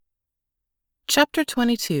Chapter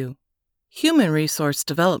 22, Human Resource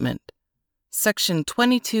Development, Section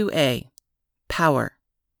 22A, Power.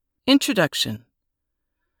 Introduction.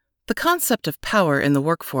 The concept of power in the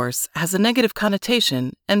workforce has a negative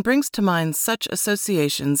connotation and brings to mind such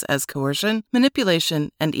associations as coercion,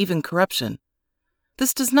 manipulation, and even corruption.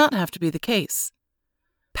 This does not have to be the case.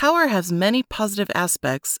 Power has many positive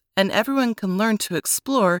aspects, and everyone can learn to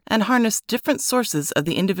explore and harness different sources of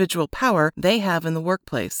the individual power they have in the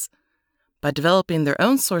workplace. By developing their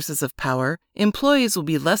own sources of power, employees will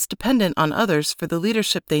be less dependent on others for the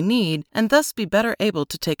leadership they need and thus be better able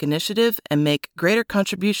to take initiative and make greater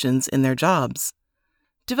contributions in their jobs.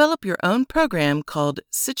 Develop your own program called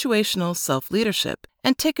Situational Self-Leadership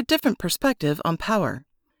and take a different perspective on power.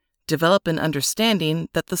 Develop an understanding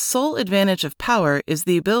that the sole advantage of power is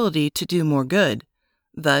the ability to do more good.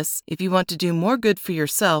 Thus, if you want to do more good for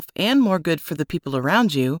yourself and more good for the people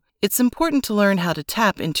around you, it's important to learn how to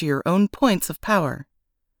tap into your own points of power.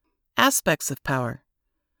 Aspects of power.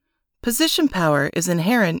 Position power is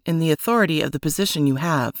inherent in the authority of the position you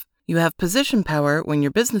have. You have position power when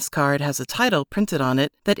your business card has a title printed on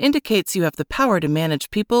it that indicates you have the power to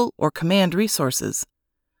manage people or command resources.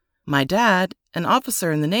 My dad, an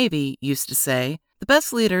officer in the Navy, used to say, "The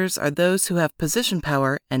best leaders are those who have position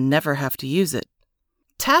power and never have to use it."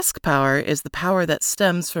 Task power is the power that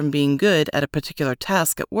stems from being good at a particular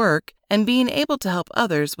task at work and being able to help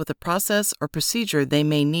others with a process or procedure they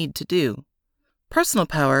may need to do. Personal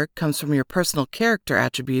power comes from your personal character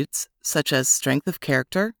attributes, such as strength of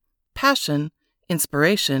character, passion,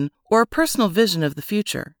 inspiration, or a personal vision of the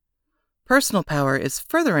future. Personal power is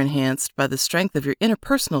further enhanced by the strength of your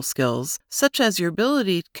interpersonal skills, such as your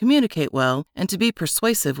ability to communicate well and to be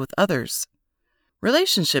persuasive with others.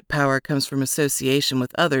 Relationship power comes from association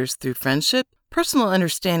with others through friendship, personal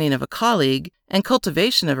understanding of a colleague, and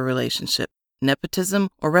cultivation of a relationship,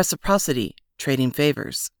 nepotism, or reciprocity, trading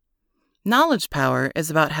favors. Knowledge power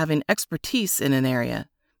is about having expertise in an area.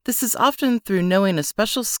 This is often through knowing a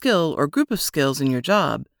special skill or group of skills in your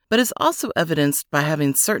job, but is also evidenced by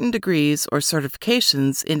having certain degrees or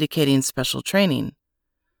certifications indicating special training.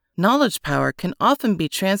 Knowledge power can often be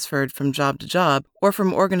transferred from job to job or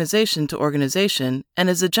from organization to organization and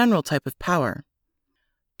is a general type of power.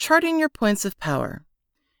 Charting your points of power.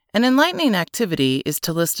 An enlightening activity is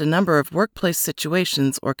to list a number of workplace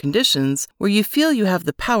situations or conditions where you feel you have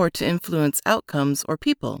the power to influence outcomes or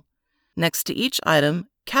people. Next to each item,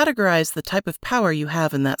 categorize the type of power you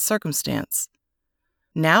have in that circumstance.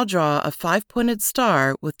 Now draw a 5-pointed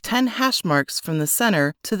star with 10 hash marks from the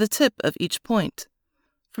center to the tip of each point.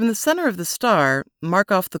 From the center of the star, mark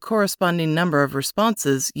off the corresponding number of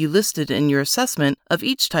responses you listed in your assessment of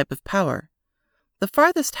each type of power. The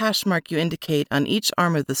farthest hash mark you indicate on each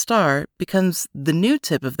arm of the star becomes the new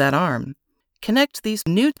tip of that arm. Connect these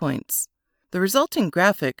new points. The resulting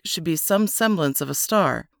graphic should be some semblance of a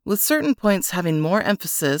star, with certain points having more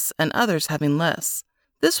emphasis and others having less.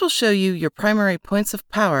 This will show you your primary points of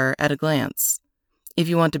power at a glance. If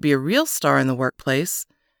you want to be a real star in the workplace,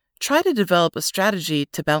 try to develop a strategy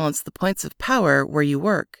to balance the points of power where you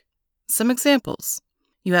work. Some examples.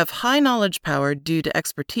 You have high knowledge power due to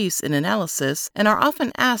expertise in analysis and are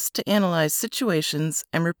often asked to analyze situations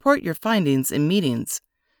and report your findings in meetings.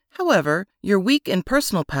 However, you're weak in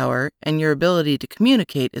personal power and your ability to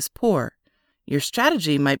communicate is poor. Your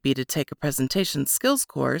strategy might be to take a presentation skills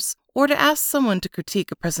course or to ask someone to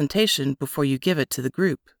critique a presentation before you give it to the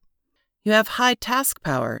group. You have high task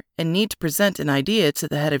power and need to present an idea to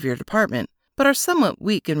the head of your department, but are somewhat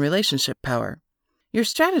weak in relationship power. Your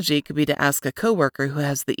strategy could be to ask a coworker who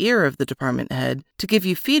has the ear of the department head to give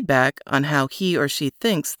you feedback on how he or she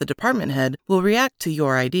thinks the department head will react to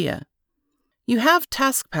your idea. You have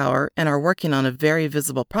task power and are working on a very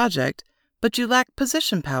visible project, but you lack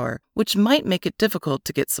position power, which might make it difficult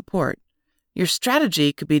to get support. Your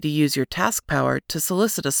strategy could be to use your task power to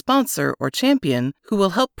solicit a sponsor or champion who will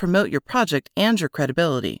help promote your project and your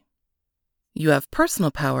credibility. You have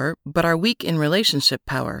personal power, but are weak in relationship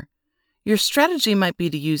power. Your strategy might be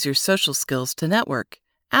to use your social skills to network,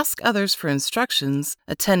 ask others for instructions,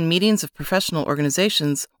 attend meetings of professional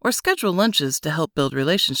organizations, or schedule lunches to help build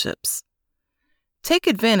relationships. Take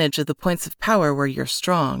advantage of the points of power where you're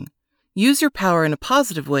strong. Use your power in a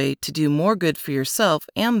positive way to do more good for yourself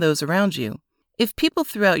and those around you. If people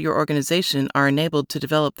throughout your organization are enabled to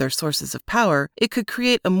develop their sources of power, it could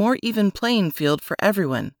create a more even playing field for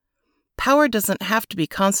everyone. Power doesn't have to be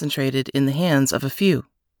concentrated in the hands of a few.